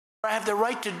I have the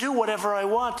right to do whatever I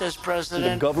want as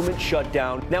president. The government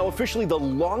shutdown, now officially the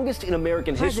longest in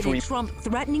American history. President Trump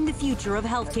threatening the future of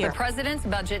health care. The president's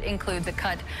budget includes a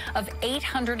cut of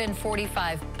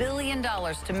 $845 billion to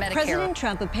Medicare. President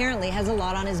Trump apparently has a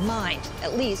lot on his mind,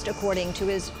 at least according to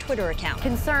his Twitter account.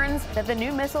 Concerns that the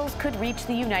new missiles could reach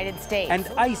the United States. And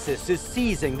ISIS is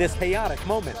seizing this chaotic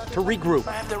moment to regroup.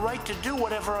 I have the right to do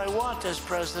whatever I want as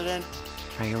president.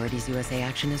 Priorities USA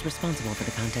Action is responsible for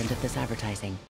the content of this advertising.